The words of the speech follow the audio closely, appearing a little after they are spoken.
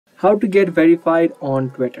How to get verified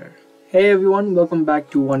on Twitter. Hey everyone, welcome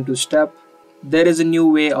back to 1-2 Step. There is a new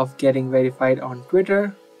way of getting verified on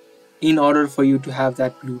Twitter. In order for you to have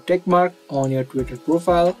that blue tick mark on your Twitter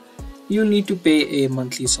profile, you need to pay a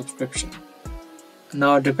monthly subscription.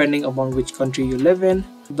 Now, depending upon which country you live in,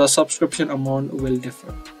 the subscription amount will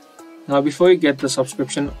differ. Now, before you get the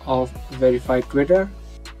subscription of verified Twitter,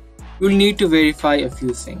 you'll need to verify a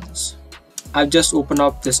few things. I've just opened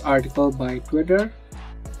up this article by Twitter,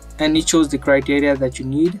 and it shows the criteria that you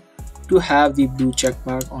need to have the blue check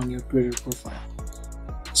mark on your Twitter profile.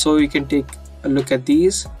 So you can take a look at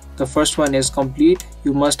these. The first one is complete.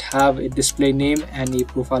 You must have a display name and a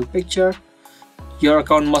profile picture. Your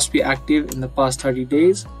account must be active in the past 30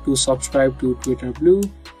 days to subscribe to Twitter Blue.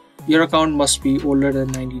 Your account must be older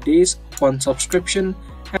than 90 days upon subscription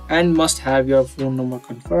and must have your phone number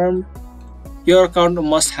confirmed. Your account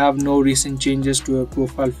must have no recent changes to your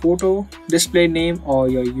profile photo, display name, or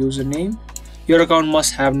your username. Your account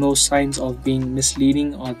must have no signs of being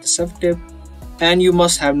misleading or deceptive. And you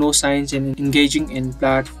must have no signs in engaging in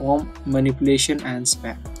platform manipulation and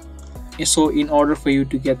spam. So in order for you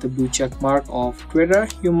to get the blue check mark of Twitter,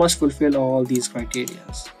 you must fulfill all these criteria.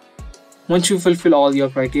 Once you fulfill all your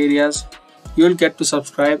criteria, you'll get to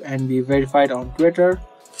subscribe and be verified on Twitter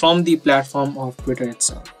from the platform of Twitter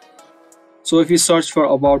itself. So if you search for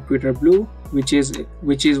about Twitter Blue, which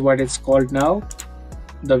is what it's called now,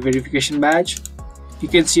 the verification badge, you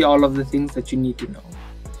can see all of the things that you need to know.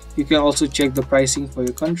 You can also check the pricing for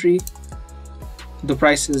your country. The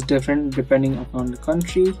price is different depending upon the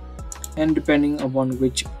country and depending upon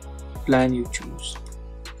which plan you choose.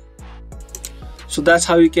 So that's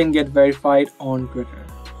how you can get verified on Twitter.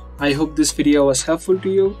 I hope this video was helpful to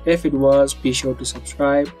you. If it was, be sure to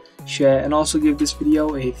subscribe, share, and also give this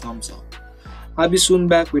video a thumbs up. I'll be soon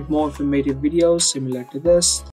back with more informative videos similar to this.